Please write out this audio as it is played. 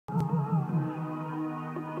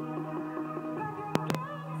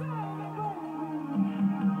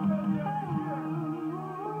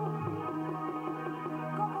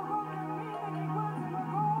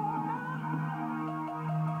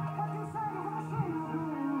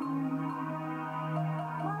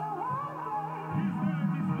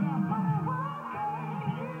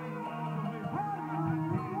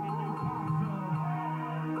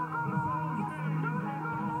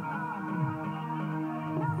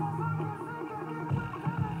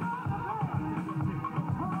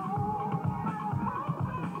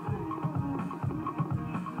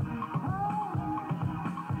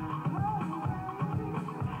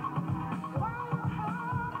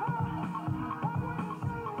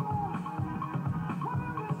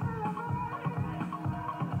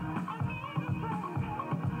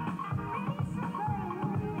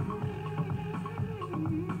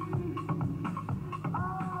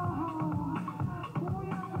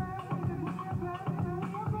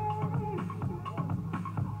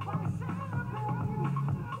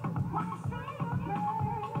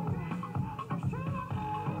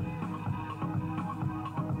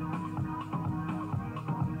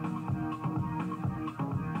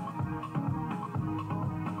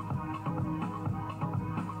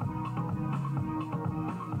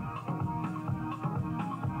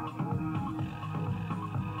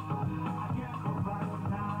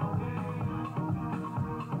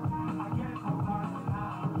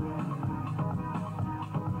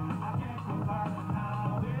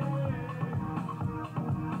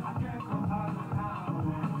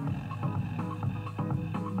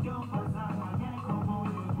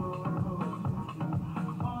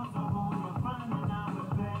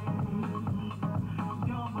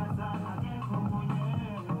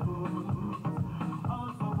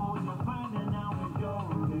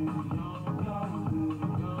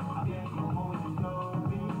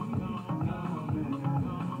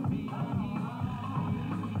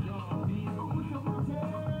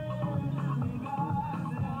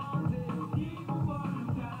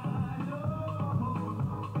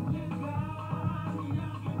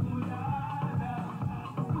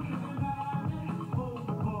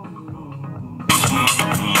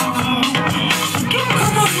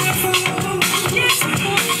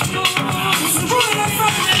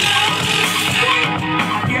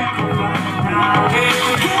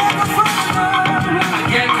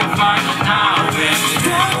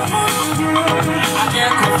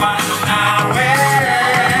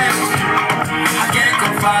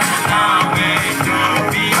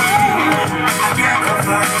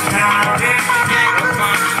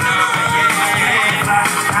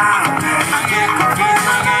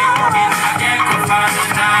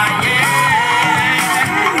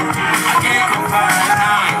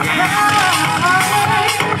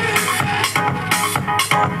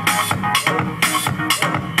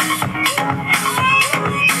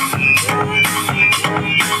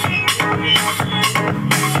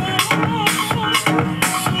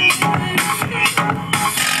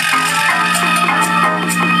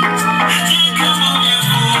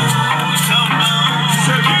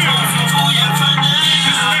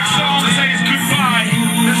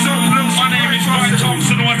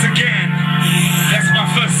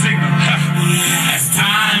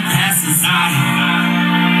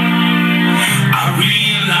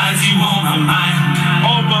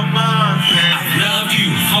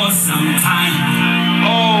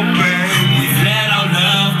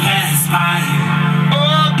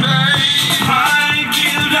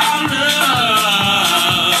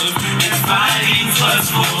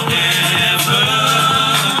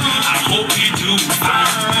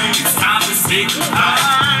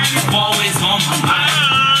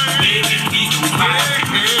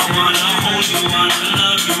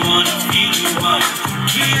wanna feel you, wanna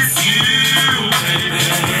kiss you, baby.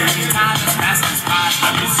 Time has passed us by. I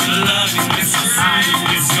miss your loving, miss your soothing,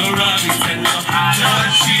 miss your rubbing, tender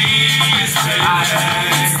touches, baby.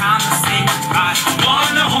 It's time to say goodbye. I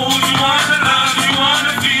wanna hold you, wanna love you,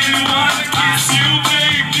 wanna feel you, wanna kiss you,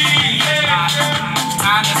 baby. Yeah.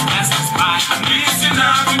 Time has passed us by. I miss your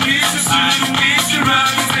loving, miss your soothing, miss your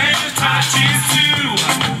rubbing, tender touches too.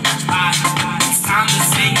 It's time to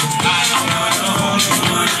say goodbye. I wanna hold you,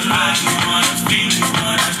 wanna love you, wanna feel you,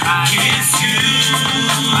 wanna kiss you.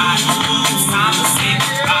 It's time to say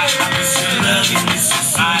goodbye. I miss your loving, miss your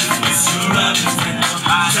soothing, miss your rubbing, tender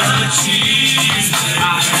touches.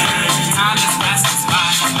 Time has passed us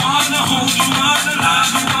by. I wanna hold you, wanna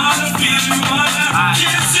love you, wanna feel you, wanna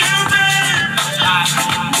kiss you, baby.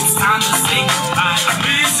 It's time to say goodbye. I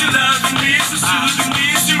miss your loving, miss your soothing,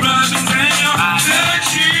 miss your rubbing, and your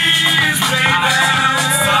touches, baby.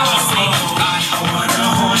 It's time to say goodbye. I wanna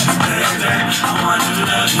hold you, baby. I wanna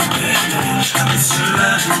love you, baby. I miss your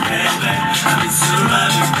loving, baby. I miss your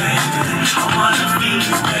loving, baby. I wanna feel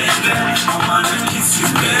you, baby. I wanna kiss you,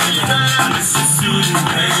 baby. I miss your soothing,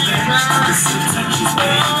 baby. I miss your touches,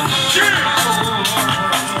 baby.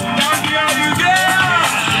 Dundee, are you there?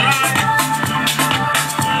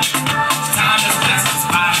 Time has passed us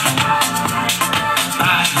by.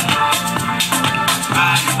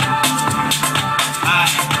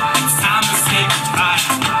 It's time to say goodbye.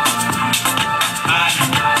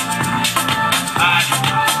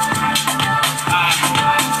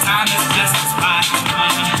 Time has passed us by.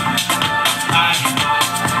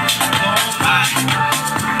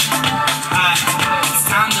 It's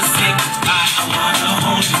time to say goodbye. I wanna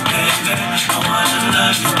hold you, baby. I wanna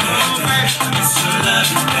love you, baby. I miss your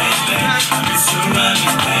loving, baby. I miss your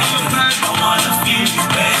loving, baby. I wanna feel you,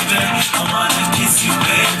 baby. I wanna kiss you,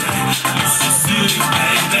 baby. I miss your soothing,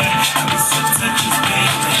 baby. I miss your touches,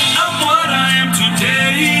 baby. I'm what I am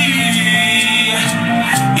today.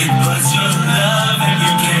 It was your love and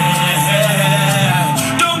you care.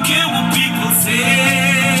 Don't care what people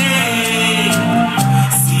say.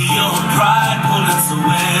 See your pride pull us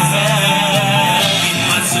away. It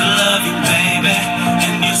was your loving, baby,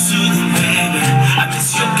 and your soothing, baby. I miss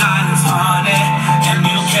your guidance, honey, and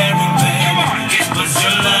your caring, baby. It was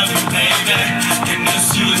your loving, baby, and your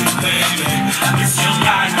soothing, baby. I miss your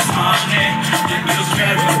guidance, honey, and your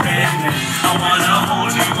caring, baby. I wanna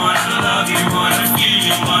hold you, wanna love you, wanna feel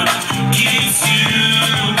you, wanna kiss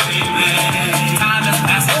you, baby. Time has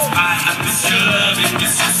passed us by. I miss your loving,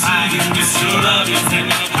 miss your soothing, miss your loving, and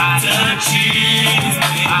your touches,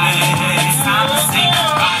 baby. It's time to say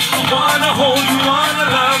goodbye. I wanna hold you, wanna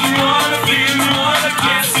love you, wanna feel you, wanna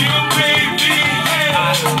kiss you, baby.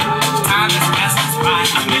 Time has passed us by.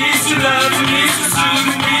 I miss your loving, miss your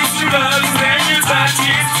soothing, miss your loving, and your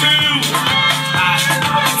touches too.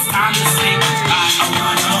 It's time to say goodbye. I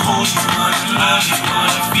wanna hold you, wanna love you,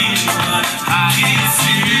 wanna feel you, wanna kiss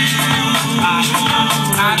you.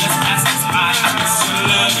 Time has passed us by. I miss your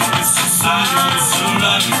loving, miss your soothing, miss your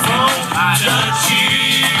loving, and your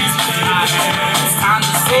touches, baby. It's time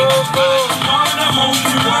to say goodbye. I wanna hold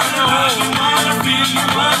you, wanna love you, wanna feel you,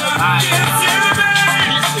 wanna kiss you, baby.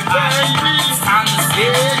 It's time to say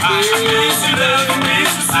goodbye. I miss your loving,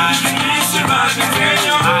 miss your soothing, miss your loving, and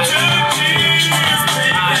your touches,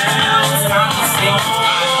 baby. It's time to say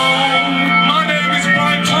goodbye. My name is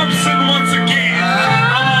Thompson once again.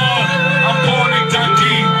 I'm born in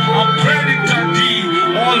Dundee. I'm bred in Dundee.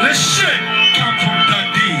 All this shit come from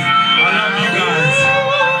Dundee. I love you guys.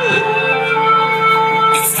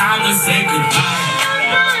 It's time to say goodbye.